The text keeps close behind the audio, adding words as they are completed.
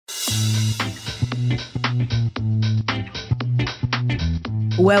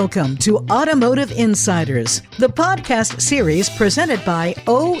Welcome to Automotive Insiders, the podcast series presented by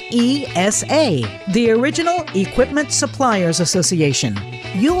OESA, the Original Equipment Suppliers Association.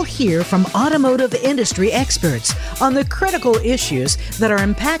 You'll hear from automotive industry experts on the critical issues that are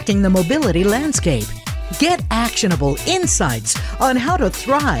impacting the mobility landscape. Get actionable insights on how to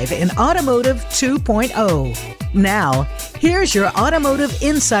thrive in Automotive 2.0. Now, here's your Automotive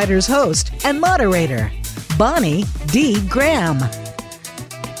Insiders host and moderator, Bonnie D. Graham.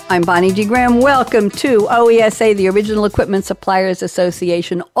 I'm Bonnie D. Graham. Welcome to OESA, the Original Equipment Suppliers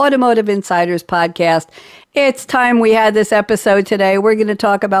Association Automotive Insiders podcast. It's time we had this episode today. We're going to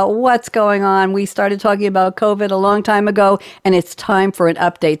talk about what's going on. We started talking about COVID a long time ago, and it's time for an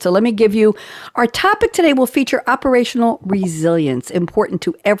update. So let me give you, our topic today will feature operational resilience, important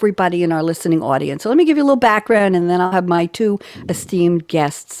to everybody in our listening audience. So let me give you a little background, and then I'll have my two esteemed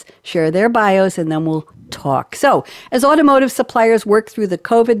guests share their bios, and then we'll talk. So, as automotive suppliers work through the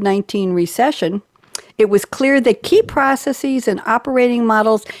COVID-19 recession, it was clear that key processes and operating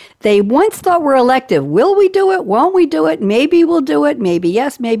models they once thought were elective. Will we do it? Won't we do it? Maybe we'll do it. Maybe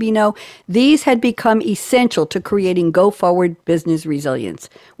yes, maybe no. These had become essential to creating go-forward business resilience.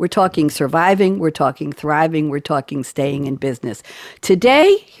 We're talking surviving. We're talking thriving. We're talking staying in business.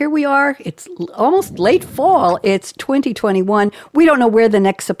 Today, here we are. It's almost late fall. It's 2021. We don't know where the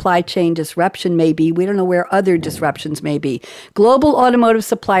next supply chain disruption may be. We don't know where other disruptions may be. Global automotive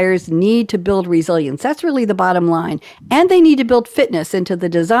suppliers need to build resilience. That's really the bottom line. And they need to build fitness into the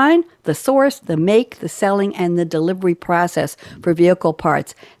design, the source, the make, the selling, and the delivery process for vehicle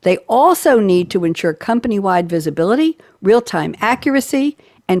parts. They also need to ensure company-wide visibility, real-time accuracy,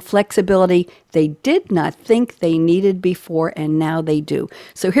 and flexibility they did not think they needed before, and now they do.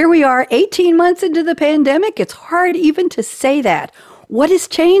 So here we are, 18 months into the pandemic. It's hard even to say that. What is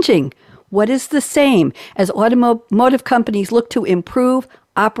changing? What is the same as automotive companies look to improve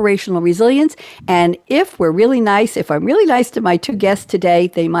operational resilience? And if I'm really nice to my two guests today,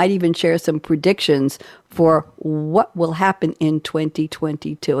 they might even share some predictions for what will happen in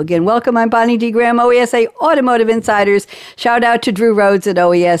 2022. Again, welcome. I'm Bonnie D. Graham, OESA Automotive Insiders. Shout out to Drew Rhodes at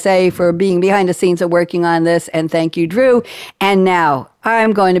OESA for being behind the scenes and working on this. And thank you, Drew. And now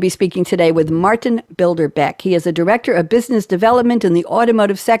I'm going to be speaking today with Martin Bilderbeck. He is a Director of Business Development in the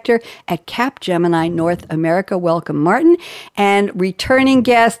automotive sector at Capgemini North America. Welcome, Martin. And returning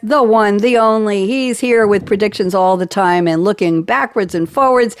guest, the one, the only. He's here with predictions all the time and looking backwards and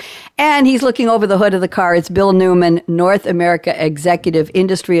forwards. And he's looking over the hood of the car. It's Bill Newman, North America Executive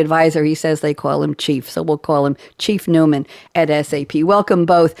Industry Advisor. He says they call him Chief, so we'll call him Chief Newman at SAP. Welcome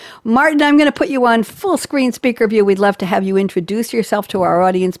both. Martin, I'm going to put you on full screen speaker view. We'd love to have you introduce yourself to our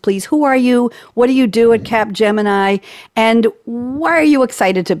audience, please. Who are you? What do you do at Capgemini? And why are you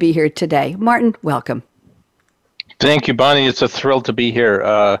excited to be here today? Martin, welcome. Thank you, Bonnie. It's a thrill to be here.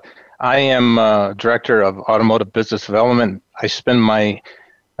 I am Director of Automotive Business Development. I spend my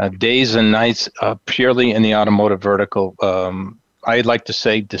days and nights purely in the automotive vertical. I'd like to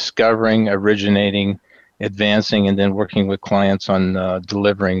say discovering, originating, advancing, and then working with clients on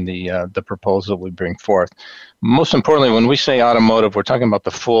delivering the proposal we bring forth. Most importantly, when we say automotive, we're talking about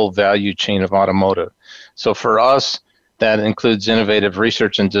the full value chain of automotive. So for us, that includes innovative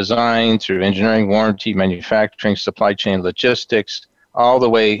research and design through engineering, warranty, manufacturing, supply chain, logistics, all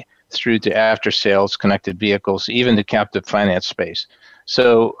the way through to after sales, connected vehicles, even the captive finance space.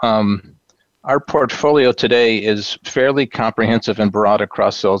 So our portfolio today is fairly comprehensive and broad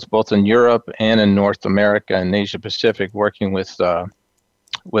across sales, both in Europe and in North America and Asia Pacific, working with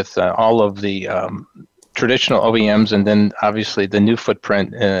all of the traditional OEMs, and then obviously the new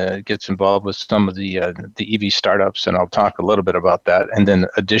footprint gets involved with some of the EV startups, and I'll talk a little bit about that. And then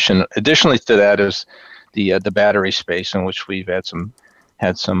additionally to that is the battery space, in which we've had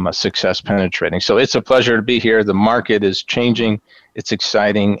some success penetrating. So it's a pleasure to be here. The market is changing. It's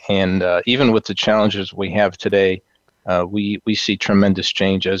exciting. And even with the challenges we have today, we see tremendous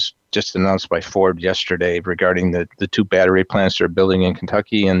change, as just announced by Ford yesterday regarding the two battery plants they're building in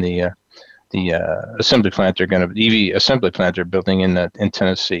Kentucky and the assembly plant EV assembly plant they're building in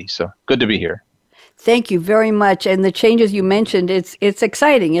Tennessee. So good to be here. Thank you very much. And the changes you mentioned, it's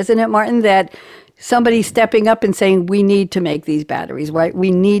exciting, isn't it, Martin, that somebody stepping up and saying, we need to make these batteries, right? We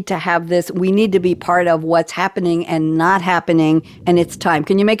need to have this. We need to be part of what's happening and not happening, and it's time.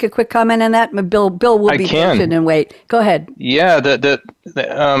 Can you make a quick comment on that? Bill will be patient and wait. Go ahead. Yeah,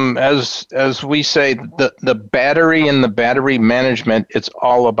 as we say, the battery and the battery management, it's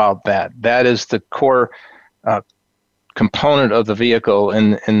all about that. That is the core component of the vehicle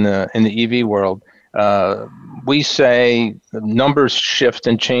in the EV world. We say the numbers shift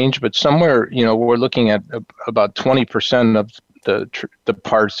and change, but somewhere, we're looking at about 20% of the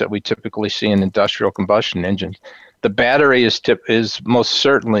parts that we typically see in industrial combustion engines. The battery is most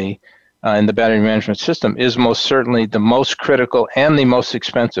certainly, in the battery management system, is most certainly the most critical and the most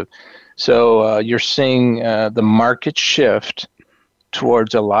expensive. So you're seeing the market shift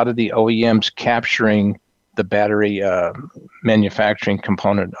towards a lot of the OEMs capturing the battery manufacturing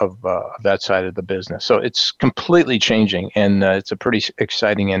component of that side of the business. So it's completely changing, and it's a pretty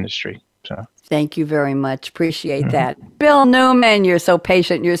exciting industry. So. Thank you very much. Appreciate that. Bill Newman, you're so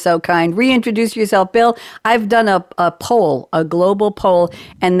patient. You're so kind. Reintroduce yourself, Bill. I've done a poll, a global poll,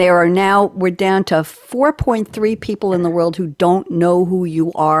 and we're down to 4.3 people in the world who don't know who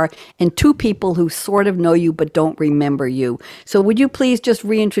you are, and 2 people who sort of know you but don't remember you. So would you please just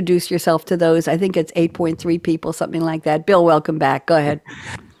reintroduce yourself to those? I think it's 8.3 people, something like that. Bill, welcome back. Go ahead.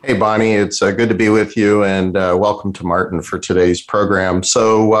 Hey, Bonnie, it's good to be with you, and welcome to Martin for today's program.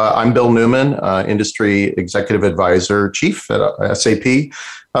 So I'm Bill Newman, Industry Executive Advisor Chief at SAP.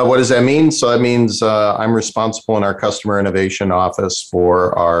 What does that mean? So that means I'm responsible in our Customer Innovation Office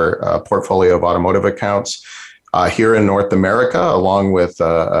for our portfolio of automotive accounts here in North America, along with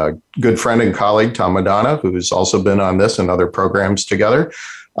a good friend and colleague, Tom Madonna, who's also been on this and other programs together.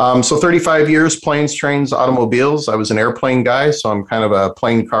 So 35 years, planes, trains, automobiles. I was an airplane guy, so I'm kind of a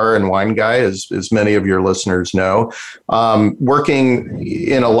plane, car, and wine guy, as many of your listeners know. Working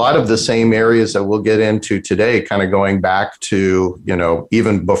in a lot of the same areas that we'll get into today, kind of going back to,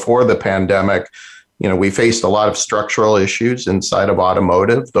 even before the pandemic. We faced a lot of structural issues inside of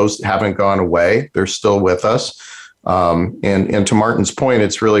automotive. Those haven't gone away. They're still with us. And to Martin's point,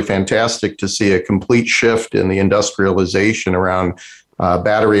 it's really fantastic to see a complete shift in the industrialization around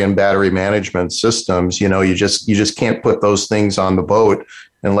battery and battery management systems. You just can't put those things on the boat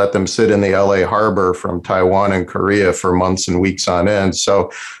and let them sit in the LA harbor from Taiwan and Korea for months and weeks on end.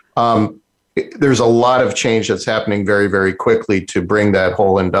 So there's a lot of change that's happening very, very quickly to bring that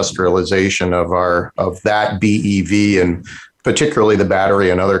whole industrialization of that BEV and particularly the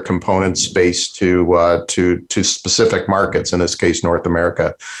battery and other component space to specific markets, in this case, North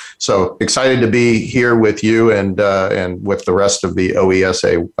America. So excited to be here with you and with the rest of the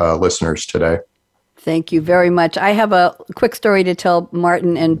OESA listeners today. Thank you very much. I have a quick story to tell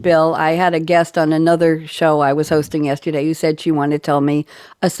Martin and Bill. I had a guest on another show I was hosting yesterday who said she wanted to tell me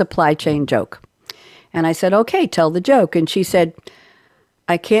a supply chain joke. And I said, okay, tell the joke. And she said,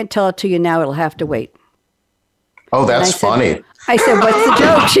 I can't tell it to you now. It'll have to wait. Oh, that's funny. I said, what's the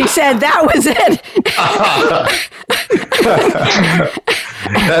joke? She said, that was it.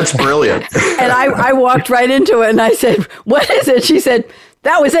 That's brilliant. And I walked right into it and I said, what is it? She said,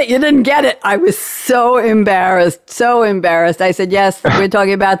 that was it. You didn't get it. I was so embarrassed. I said, yes, we're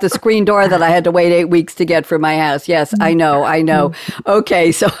talking about the screen door that I had to wait 8 weeks to get for my house. Yes, I know.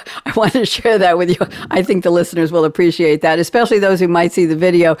 Okay, so I want to share that with you. I think the listeners will appreciate that, especially those who might see the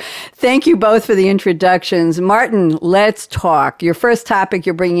video. Thank you both for the introductions. Martin, let's talk. Your first topic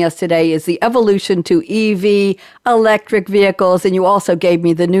you're bringing us today is the evolution to EV, electric vehicles, and you also gave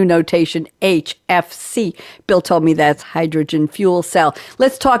me the new notation HFC. Bill told me that's hydrogen fuel cell.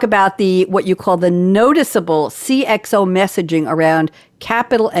 Let's talk about what you call the noticeable CXO messaging around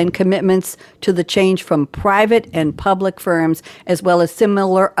capital and commitments to the change from private and public firms, as well as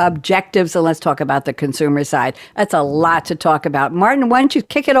similar objectives. And let's talk about the consumer side. That's a lot to talk about. Martin, why don't you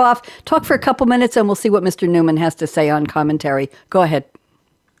kick it off? Talk for a couple minutes and we'll see what Mr. Newman has to say on commentary. Go ahead.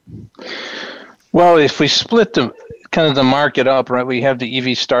 Well, if we split the market up, right, we have the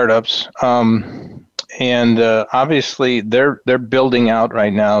EV startups. And obviously, they're building out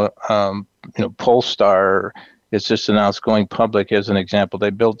right now. Polestar is just announced going public as an example. They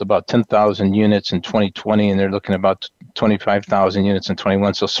built about 10,000 units in 2020, and they're looking at about 25,000 units in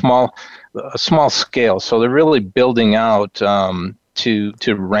 21. So a small scale. So they're really building out to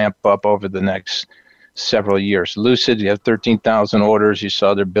ramp up over the next several years. Lucid, you have 13,000 orders. You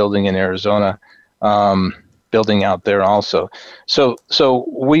saw they're building in Arizona. Building out there also. So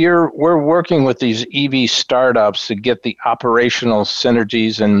we're working with these EV startups to get the operational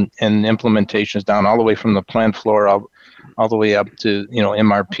synergies and implementations down all the way from the plant floor all the way up to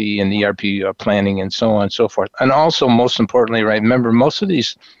MRP and ERP planning and so on and so forth. And also, most importantly, right, remember most of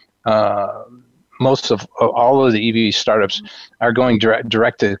all of the EV startups are going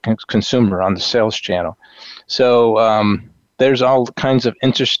direct to consumer on the sales channel. So there's all kinds of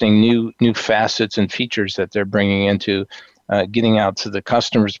interesting new facets and features that they're bringing into getting out to the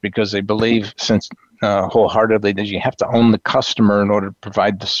customers, because they believe wholeheartedly that you have to own the customer in order to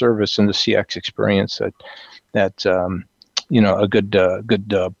provide the service and the CX experience that a good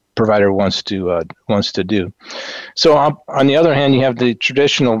provider wants to do. So on the other hand, you have the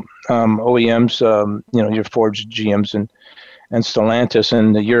traditional OEMs, your Fords, GMs, and Stellantis,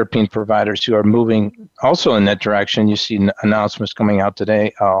 and the European providers who are moving also in that direction. You see announcements coming out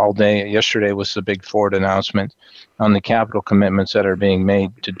today, all day. Yesterday was the big Ford announcement on the capital commitments that are being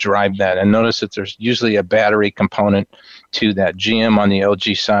made to drive that. And notice that there's usually a battery component to that. GM on the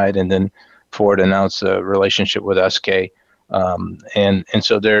LG side, and then Ford announced a relationship with SK. And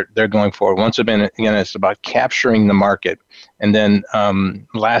so they're going forward. Once again, it's about capturing the market. And then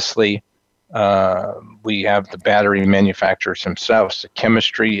lastly, we have the battery manufacturers themselves. The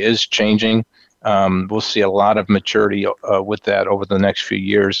chemistry is changing. We'll see a lot of maturity with that over the next few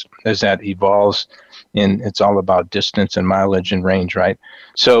years as that evolves. And it's all about distance and mileage and range, right?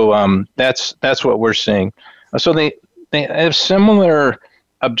 So that's what we're seeing. So they have similar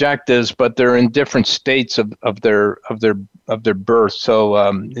objectives, but they're in different states of their birth.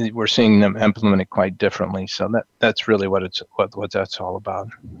 So we're seeing them implement it quite differently. So that's really what that's all about.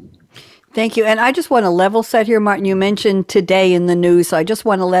 Thank you. And I just want to level set here, Martin. You mentioned today in the news, so I just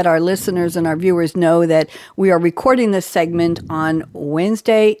want to let our listeners and our viewers know that we are recording this segment on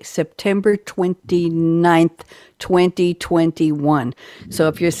Wednesday, September 29th, 2021. So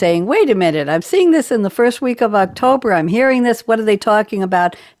if you're saying, wait a minute, I'm seeing this in the first week of October, I'm hearing this, what are they talking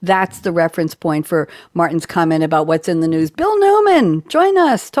about? That's the reference point for Martin's comment about what's in the news. Bill Newman, join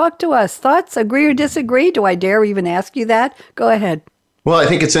us, talk to us. Thoughts, agree or disagree? Do I dare even ask you that? Go ahead. Well, I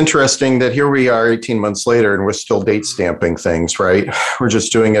think it's interesting that here we are 18 months later and we're still date stamping things, right? We're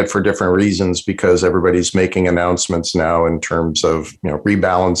just doing it for different reasons because everybody's making announcements now in terms of,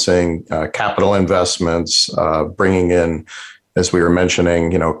 rebalancing capital investments, bringing in, as we were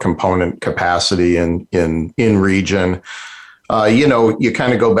mentioning, component capacity in region. You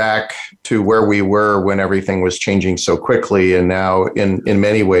kind of go back to where we were when everything was changing so quickly. And now in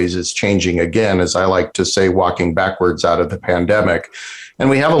many ways it's changing again, as I like to say, walking backwards out of the pandemic. And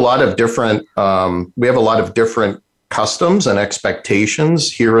we have a lot of different customs and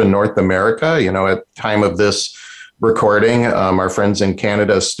expectations here in North America. At the time of this recording, our friends in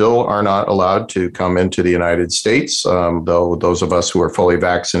Canada still are not allowed to come into the United States, though those of us who are fully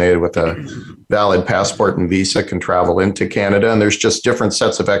vaccinated with a valid passport and visa can travel into Canada. And there's just different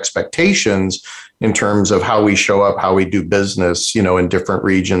sets of expectations in terms of how we show up, how we do business, in different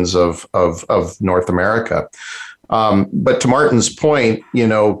regions of North America. But to Martin's point,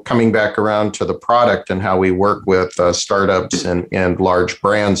 coming back around to the product and how we work with startups and large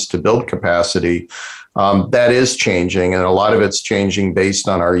brands to build capacity, that is changing. And a lot of it's changing based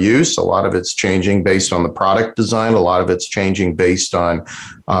on our use. A lot of it's changing based on the product design. A lot of it's changing based on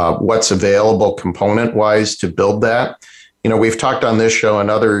what's available component wise to build that. We've talked on this show and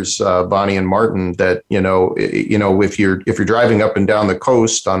others, Bonnie and Martin, that, if you're driving up and down the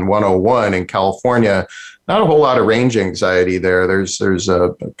coast on 101 in California, not a whole lot of range anxiety there. There's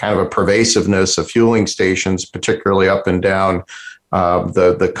a kind of a pervasiveness of fueling stations, particularly up and down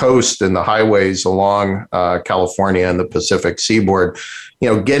the coast and the highways along California and the Pacific seaboard.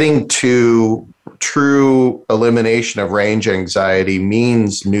 Getting to true elimination of range anxiety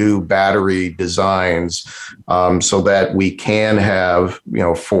means new battery designs so that we can have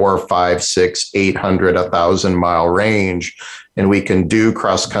 4, 5, 6, 800, 1,000 mile range, and we can do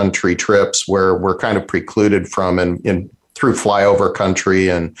cross country trips where we're kind of precluded from in through flyover country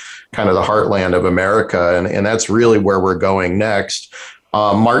and kind of the heartland of America. And that's really where we're going next.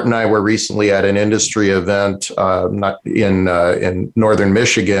 Martin and I were recently at an industry event in northern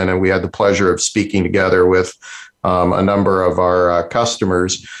Michigan, and we had the pleasure of speaking together with a number of our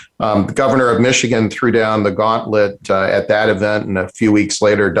customers. The governor of Michigan threw down the gauntlet at that event, and a few weeks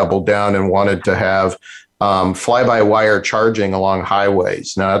later doubled down and wanted to have fly-by-wire charging along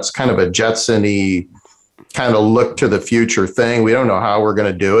highways. Now, it's kind of a Jetson-y kind of look to the future thing. We don't know how we're going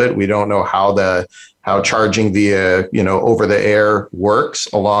to do it. We don't know how charging via, over the air works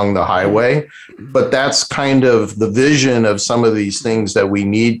along the highway. But that's kind of the vision of some of these things that we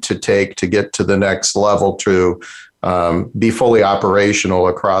need to take to get to the next level to be fully operational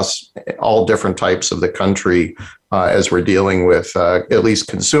across all different types of the country as we're dealing with at least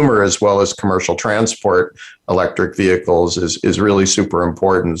consumer as well as commercial transport. Electric vehicles is really super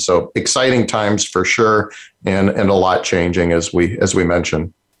important. So exciting times for sure, and a lot changing as we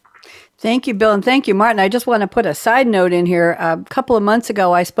mentioned. Thank you, Bill, and thank you, Martin. I just want to put a side note in here. A couple of months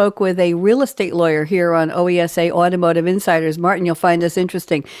ago, I spoke with a real estate lawyer here on OESA Automotive Insiders. Martin, you'll find this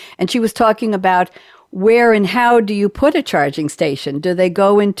interesting. And she was talking about where and how do you put a charging station? Do they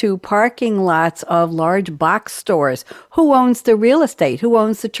go into parking lots of large box stores? Who owns the real estate? Who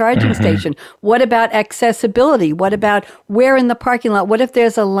owns the charging station? What about accessibility? What about where in the parking lot? What if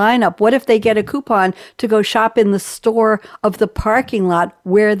there's a lineup? What if they get a coupon to go shop in the store of the parking lot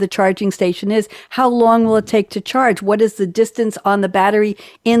where the charging station is? How long will it take to charge? What is the distance on the battery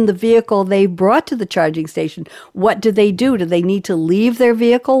in the vehicle they brought to the charging station? What do they do? Do they need to leave their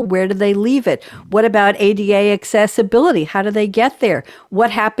vehicle? Where do they leave it? What about ADA accessibility? How do they get there?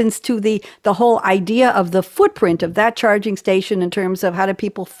 What happens to the whole idea of the footprint of that charging station in terms of how do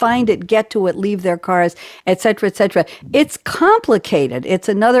people find it, get to it, leave their cars, et cetera, et cetera? It's complicated. It's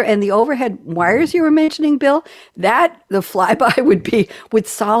another, and the overhead wires you were mentioning, Bill, that the flyby would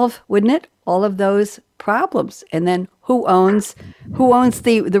solve, wouldn't it? All of those problems. And then who owns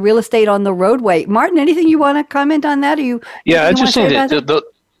the real estate on the roadway? Martin, anything you want to comment on that? I just think that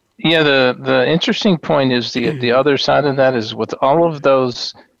the interesting point is the other side of that is with all of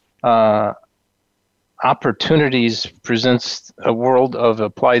those opportunities presents a world of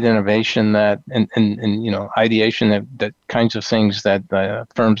applied innovation that and ideation that kinds of things that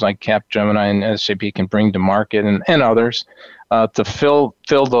firms like Capgemini and SAP can bring to market and others to fill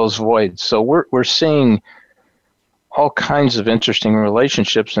those voids. So we're seeing all kinds of interesting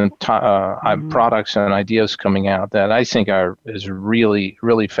relationships and products and ideas coming out that I think is really,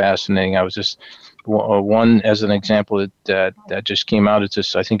 really fascinating. I was just one as an example that just came out. It's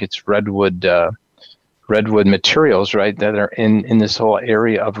just, I think it's redwood materials, right, that are in this whole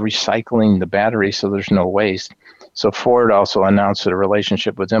area of recycling the battery so there's no waste. So Ford also announced a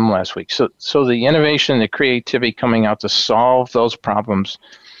relationship with them last week. So the innovation, the creativity coming out to solve those problems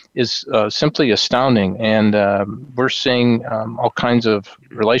is simply astounding. And we're seeing all kinds of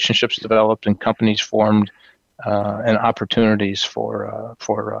relationships developed and companies formed and opportunities for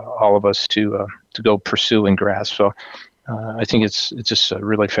all of us to go pursue and grasp. So I think it's just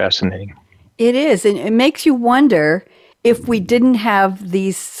really fascinating. It is. And it makes you wonder if we didn't have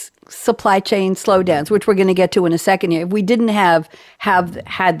these supply chain slowdowns, which we're going to get to in a second here, if we didn't have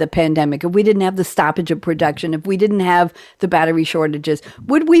had the pandemic, if we didn't have the stoppage of production, if we didn't have the battery shortages,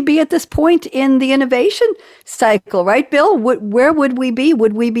 would we be at this point in the innovation cycle, right, Bill? Where would we be?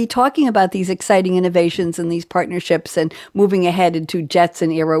 Would we be talking about these exciting innovations and these partnerships and moving ahead into Jetson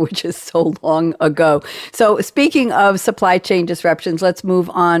era, which is so long ago? So speaking of supply chain disruptions, let's move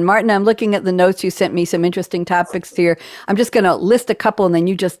on. Martin, I'm looking at the notes. You sent me some interesting topics here. I'm just going to list a couple and then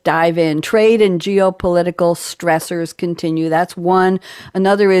you just dive in. Trade and geopolitical stressors continue. That's one.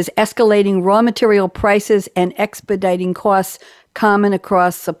 Another is escalating raw material prices and expediting costs common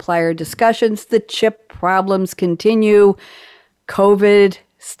across supplier discussions. The chip problems continue. COVID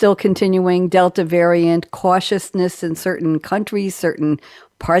still continuing. Delta variant, cautiousness in certain countries, certain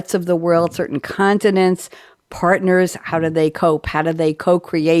parts of the world, certain continents. Partners, how do they cope? How do they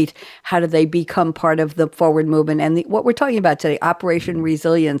co-create? How do they become part of the forward movement? And what we're talking about today, Operation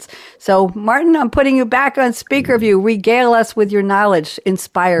Resilience. So, Martin, I'm putting you back on speaker view. Regale us with your knowledge.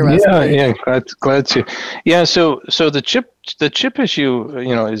 Inspire us. Yeah, glad to. Yeah, so the chip issue,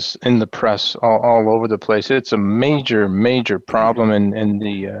 is in the press all over the place. It's a major problem, and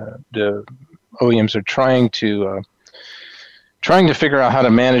the OEMs are trying to figure out how to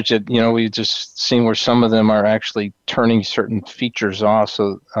manage it. We've just seen where some of them are actually turning certain features off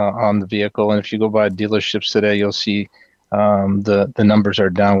on the vehicle. And if you go by dealerships today, you'll see the numbers are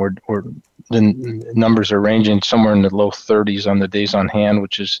downward, or the numbers are ranging somewhere in the low 30s on the days on hand,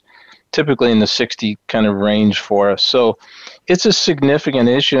 which is typically in the 60 kind of range for us. So it's a significant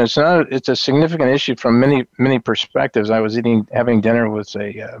issue. It's a significant issue from many perspectives. I was having dinner with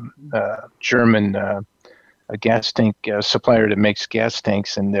a German a gas tank supplier that makes gas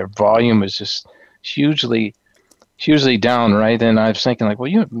tanks, and their volume is just hugely down, right? And I was thinking, like, well,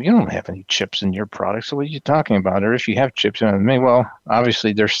 you don't have any chips in your product, so what are you talking about? Or if you have chips in it, well,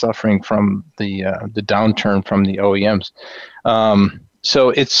 obviously they're suffering from the downturn from the OEMs.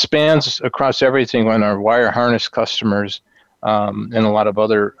 So it spans across everything on our wire harness customers and a lot of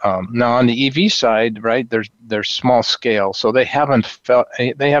other. Now on the EV side, right? They're small scale, so they haven't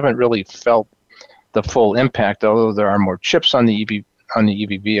really felt the full impact, although there are more chips on the EV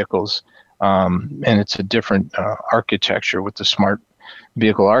vehicles, and it's a different architecture with the smart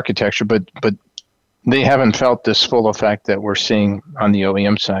vehicle architecture, but they haven't felt this full effect that we're seeing on the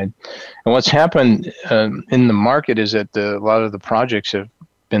OEM side. And what's happened in the market is that a lot of the projects have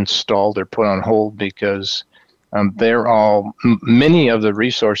been stalled or put on hold because many of the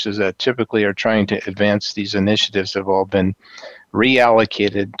resources that typically are trying to advance these initiatives have all been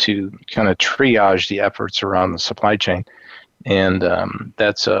reallocated to kind of triage the efforts around the supply chain. And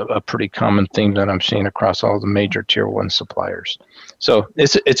that's a pretty common theme that I'm seeing across all the major tier 1 suppliers. So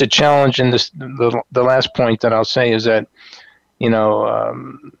it's a challenge. And the last point that I'll say is that,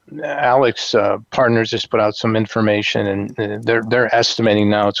 Alex Partners just put out some information, and they're estimating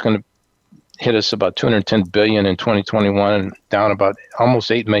now it's going to hit us about 210 billion in 2021, and down about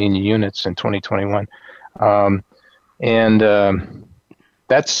almost 8 million units in 2021.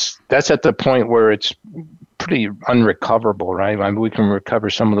 That's at the point where it's pretty unrecoverable, right? I mean, we can recover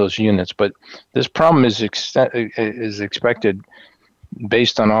some of those units, but this problem is expected,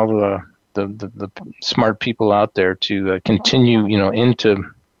 based on all the smart people out there, to continue, into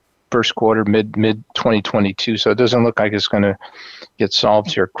first quarter, mid 2022. So it doesn't look like it's going to get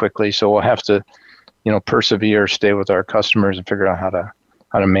solved here quickly. So we'll have to, persevere, stay with our customers, and figure out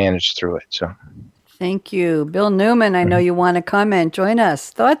how to manage through it. So. Thank you. Bill Newman, I know you want to comment. Join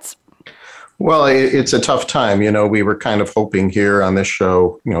us. Thoughts? Well, it's a tough time. We were kind of hoping here on this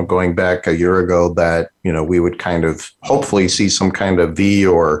show, going back a year ago, that, we would kind of hopefully see some kind of V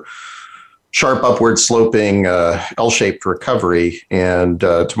or sharp upward sloping L-shaped recovery. And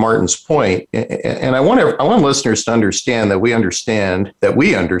to Martin's point, and I want listeners to understand that we understand, that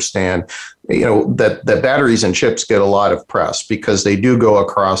batteries and chips get a lot of press because they do go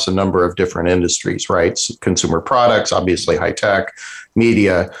across a number of different industries, right? Consumer products, obviously high tech,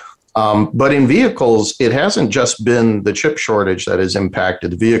 media. But in vehicles, it hasn't just been the chip shortage that has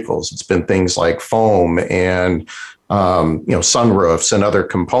impacted the vehicles. It's been things like foam and sunroofs and other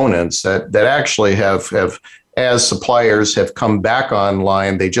components that actually have, as suppliers have come back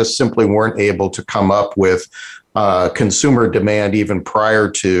online, they just simply weren't able to come up with consumer demand even prior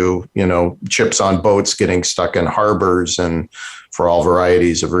to, chips on boats getting stuck in harbors and for all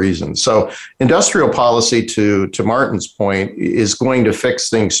varieties of reasons. So industrial policy, to Martin's point, is going to fix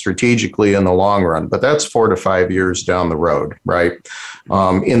things strategically in the long run, but that's 4 to 5 years down the road, right?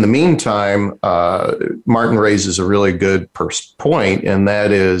 In the meantime, Martin raises a really good point, and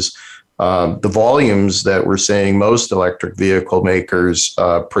that is the volumes that we're seeing most electric vehicle makers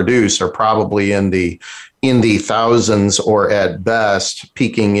produce are probably in the thousands, or at best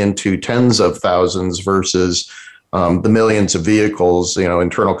peaking into tens of thousands, versus the millions of vehicles,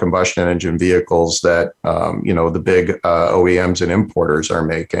 internal combustion engine vehicles that, the big OEMs and importers are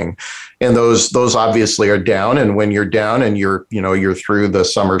making. And those obviously are down. And when you're down and you're through the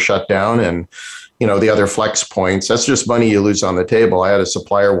summer shutdown and, the other flex points, that's just money you lose on the table. I had a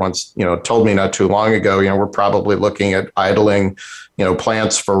supplier once, told me not too long ago, we're probably looking at idling,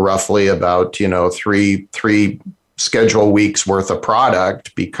 plants for roughly about, three schedule weeks worth of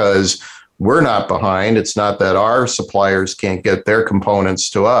product, because we're not behind. It's not that our suppliers can't get their components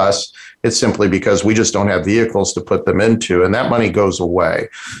to us. It's simply because we just don't have vehicles to put them into, and that money goes away.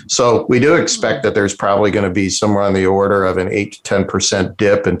 So we do expect that there's probably going to be somewhere on the order of an 8 to 10%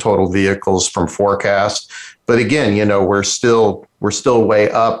 dip in total vehicles from forecast. But again, we're still way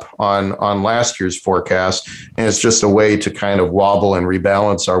up on last year's forecast, and it's just a way to kind of wobble and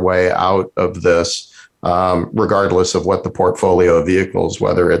rebalance our way out of this. Regardless of what the portfolio of vehicles,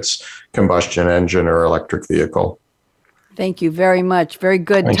 whether it's combustion engine or electric vehicle. Thank you very much. Very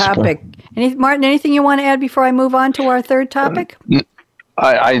good Thanks, topic. Martin, anything you want to add before I move on to our third topic?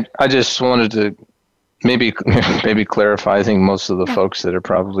 I just wanted to maybe clarify. I think most of the folks that are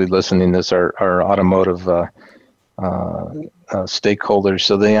probably listening to this are automotive stakeholders,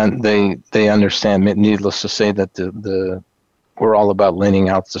 so they understand. Needless to say, that we're all about leaning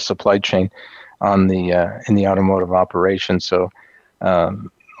out the supply chain on in the automotive operation. So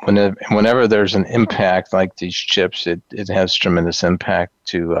whenever there's an impact like these chips, it has tremendous impact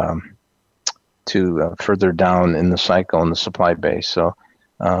to further down in the cycle in the supply base. So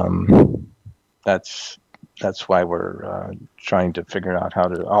that's why we're trying to figure out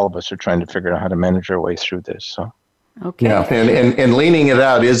all of us are trying to figure out how to manage our way through this. So. Okay. Yeah, and leaning it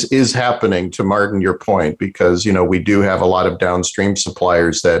out is happening, to Martin, your point, because we do have a lot of downstream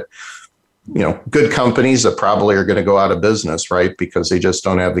suppliers that, good companies that probably are going to go out of business, right? Because they just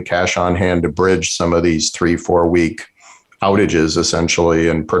don't have the cash on hand to bridge some of these 3-4 week outages, essentially,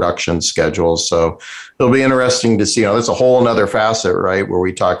 and production schedules. So it'll be interesting to see. That's a whole other facet, right? Where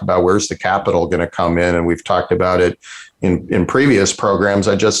we talk about where's the capital going to come in, and we've talked about it in previous programs.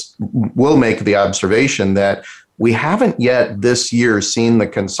 I just will make the observation that we haven't yet this year seen the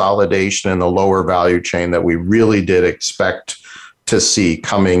consolidation in the lower value chain that we really did expect to see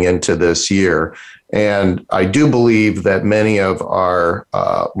coming into this year. And I do believe that many of our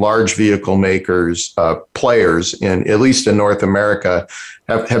large vehicle makers, players, at least in North America,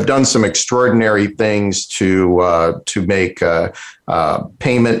 have done some extraordinary things to make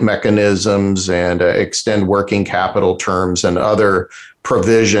payment mechanisms and extend working capital terms and other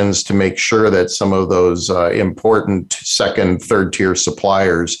provisions to make sure that some of those important second, third tier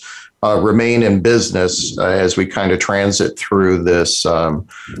suppliers remain in business as we kind of transit through this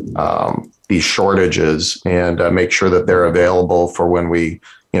these shortages, and make sure that they're available for when we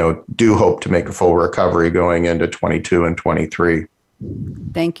do hope to make a full recovery going into 22 and 23.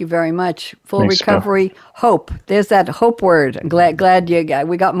 Thank you very much. Full Thanks, recovery, Scott. Hope. There's that hope word. Glad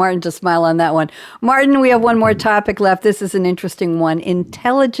we got Martin to smile on that one. Martin, we have one more topic left. This is an interesting one.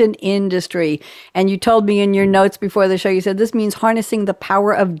 Intelligent industry. And you told me in your notes before the show, you said this means harnessing the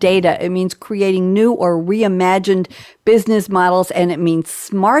power of data. It means creating new or reimagined business models, and it means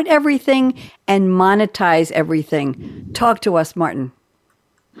smart everything and monetize everything. Talk to us, Martin.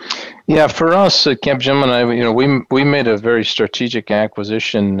 Yeah, for us at Capgemini, we made a very strategic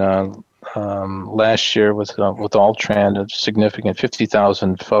acquisition last year with Altran, a significant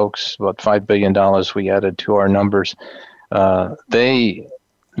 50,000 folks, about $5 billion we added to our numbers. They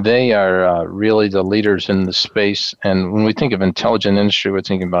are really the leaders in the space. And when we think of intelligent industry, we're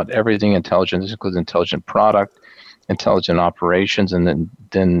thinking about everything intelligent. This includes intelligent product, intelligent operations, and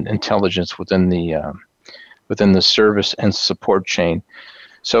then intelligence within the service and support chain.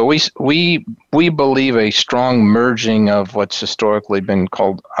 So we believe a strong merging of what's historically been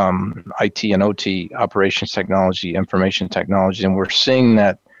called IT and OT, operations technology, information technology, and we're seeing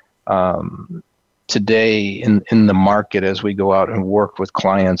that today in the market as we go out and work with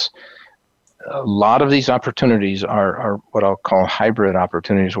clients. A lot of these opportunities are what I'll call hybrid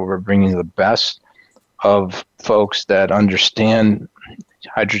opportunities, where we're bringing the best of folks that understand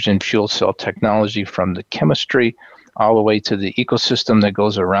hydrogen fuel cell technology, from the chemistry all the way to the ecosystem that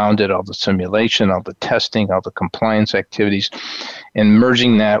goes around it, all the simulation, all the testing, all the compliance activities, and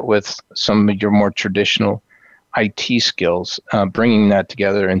merging that with some of your more traditional IT skills, bringing that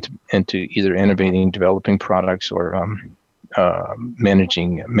together into either innovating, developing products, or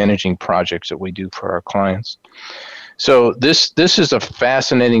managing projects that we do for our clients. So this is a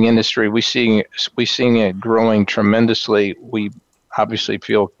fascinating industry. We're seeing it growing tremendously. We obviously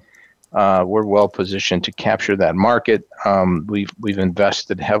feel we're well positioned to capture that market. We've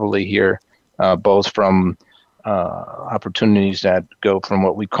invested heavily here, both from opportunities that go from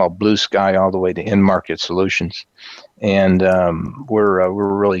what we call blue sky all the way to in-market solutions, and we're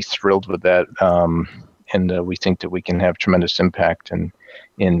really thrilled with that. And we think that we can have tremendous impact. And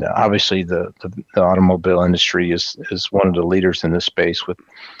obviously, the automobile industry is one of the leaders in this space with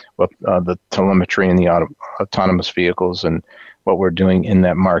the telemetry and the autonomous vehicles and what we're doing in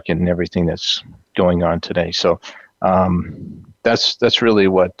that market and everything that's going on today. So that's really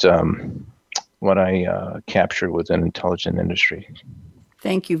what I captured within intelligent industry.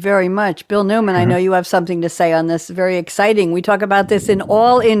 Thank you very much. Bill Newman, I know you have something to say on this. Very exciting. We talk about this in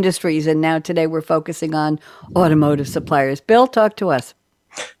all industries, and now today we're focusing on automotive suppliers. Bill, talk to us.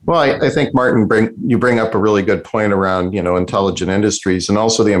 Well, I think, Martin, you bring up a really good point around, intelligent industries, and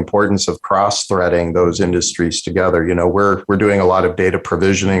also the importance of cross-threading those industries together. We're doing a lot of data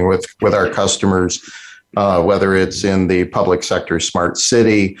provisioning with our customers, whether it's in the public sector smart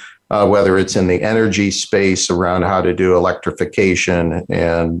city, whether it's in the energy space around how to do electrification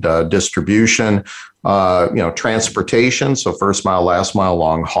and distribution, transportation. So first mile, last mile,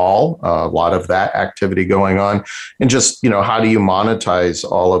 long haul, a lot of that activity going on. And just, how do you monetize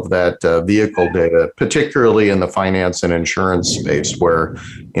all of that vehicle data, particularly in the finance and insurance space where,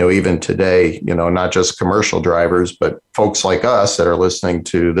 even today, not just commercial drivers, but folks like us that are listening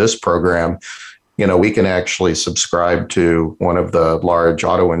to this program, we can actually subscribe to one of the large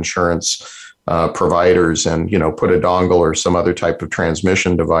auto insurance providers and, put a dongle or some other type of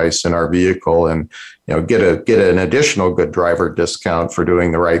transmission device in our vehicle and, get an additional good driver discount for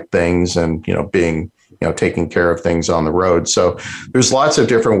doing the right things and, being, taking care of things on the road. So there's lots of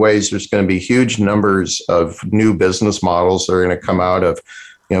different ways. There's going to be huge numbers of new business models that are going to come out of,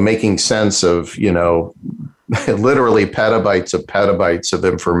 making sense of, literally petabytes of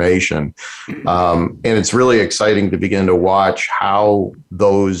information. And it's really exciting to begin to watch how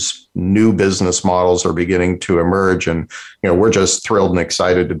those new business models are beginning to emerge. And, we're just thrilled and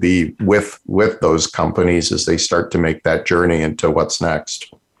excited to be with those companies as they start to make that journey into what's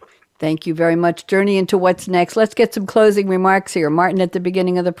next. Thank you very much. Journey into what's next. Let's get some closing remarks here. Martin, at the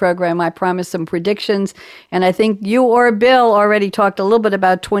beginning of the program, I promised some predictions, and I think you or Bill already talked a little bit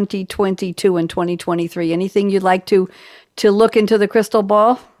about 2022 and 2023. Anything you'd like to to look into the crystal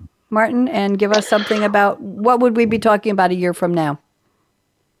ball, Martin, and give us something about what would we be talking about a year from now?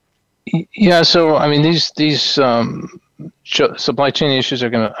 Yeah, so I mean, these supply chain issues are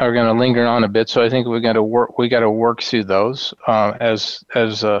gonna linger on a bit. So I think we got to work through those as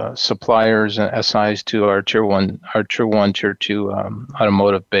suppliers and SIs to our tier one, tier two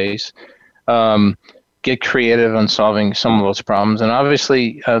automotive base. Get creative on solving some of those problems, and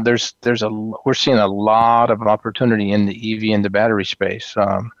obviously we're seeing a lot of opportunity in the EV and the battery space.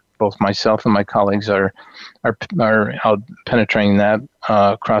 Both myself and my colleagues are out penetrating that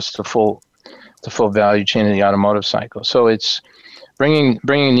across the full value chain of the automotive cycle. So it's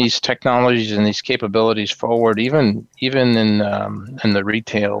bringing these technologies and these capabilities forward, even in the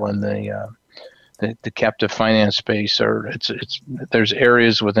retail and the captive finance space. Or there's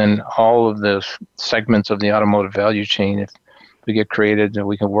areas within all of the segments of the automotive value chain. If we get creative, and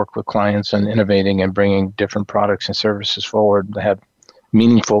we can work with clients and innovating and bringing different products and services forward that have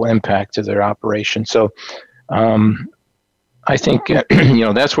meaningful impact to their operation. So I think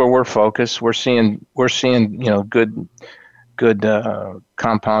that's where we're focused. We're seeing good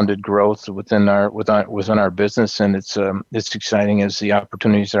compounded growth within our business, and it's exciting as the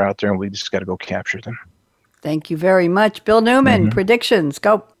opportunities are out there, and we just got to go capture them. Thank you very much, Bill Newman. Predictions,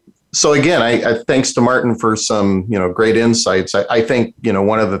 go. So again, I thanks to Martin for some great insights. I think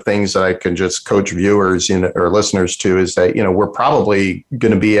one of the things that I can just coach viewers or listeners to is that we're probably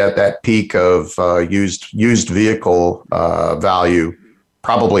going to be at that peak of used vehicle value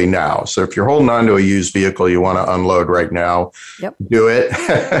probably now. So if you're holding on to a used vehicle you want to unload right now, do it.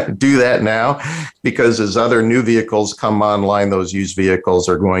 Do that now, because as other new vehicles come online, those used vehicles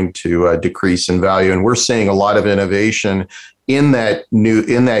are going to decrease in value, and we're seeing a lot of innovation in that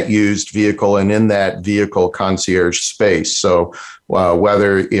used vehicle and in that vehicle concierge space. So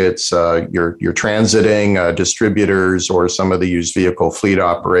whether it's you're transiting distributors or some of the used vehicle fleet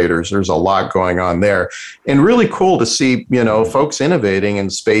operators, there's a lot going on there, and really cool to see folks innovating in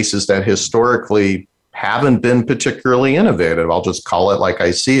spaces that historically haven't been particularly innovative. I'll just call it like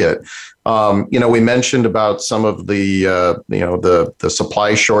I see it. We mentioned about some of the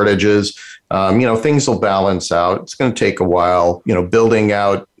supply shortages. Things will balance out. It's going to take a while, building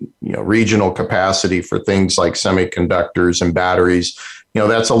out, regional capacity for things like semiconductors and batteries.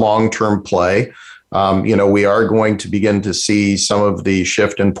 That's a long-term play. We are going to begin to see some of the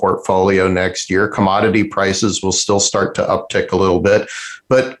shift in portfolio next year. Commodity prices will still start to uptick a little bit,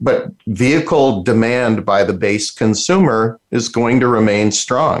 but vehicle demand by the base consumer is going to remain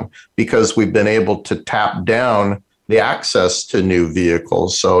strong because we've been able to tap down the access to new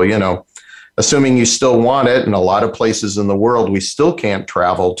vehicles. So, assuming you still want it, in a lot of places in the world, we still can't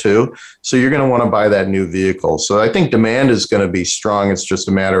travel to. So you're going to want to buy that new vehicle. So I think demand is going to be strong. It's just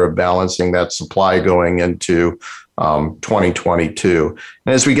a matter of balancing that supply going into 2022.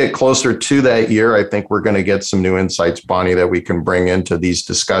 And as we get closer to that year, I think we're going to get some new insights, Bonnie, that we can bring into these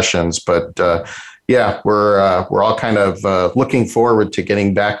discussions. But we're all kind of looking forward to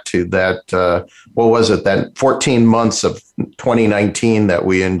getting back to that. That 14 months of 2019 that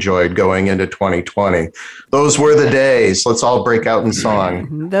we enjoyed going into 2020. Those were the days. Let's all break out in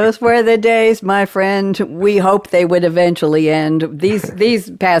song. Those were the days, my friend. We hope they would eventually end. These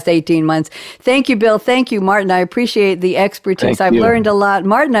past 18 months. Thank you, Bill. Thank you, Martin. I appreciate the expertise. I've learned a lot.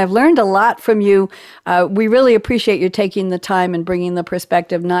 Martin, I've learned a lot from you. We really appreciate you taking the time and bringing the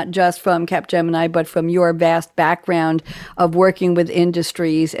perspective, not just from Capgemini, but from your vast background of working with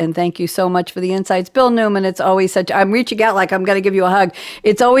industries. And thank you so much for the insights. Bill Newman, it's always I'm reaching out like I'm going to give you a hug.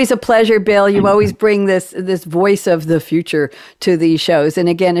 It's always a pleasure, Bill. You always bring this voice of the future to these shows. And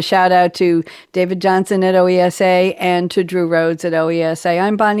again, a shout out to David Johnson at OESA and to Drew Rhodes at OESA.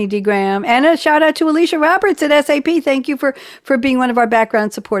 I'm Bonnie D. Graham. And a shout out to Alicia Roberts at SAP. Thank you for being one of our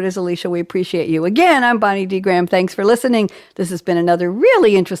background supporters, Alicia. We appreciate you. Again, I'm Bonnie D. Graham. Thanks for listening. This has been another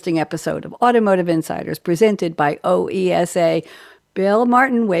really interesting episode of Automotive Insiders presented by OESA. Bill,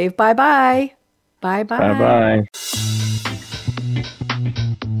 Martin, wave bye-bye. Bye-bye. Bye-bye.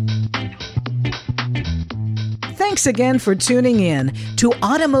 Thanks again for tuning in to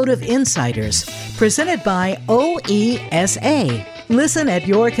Automotive Insiders, presented by OESA. Listen at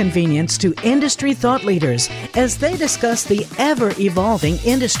your convenience to industry thought leaders as they discuss the ever-evolving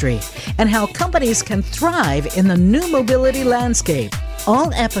industry and how companies can thrive in the new mobility landscape.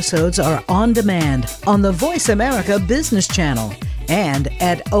 All episodes are on demand on the Voice America Business Channel and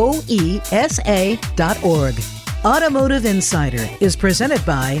at oesa.org. Automotive Insider is presented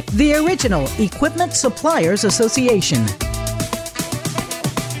by the Original Equipment Suppliers Association.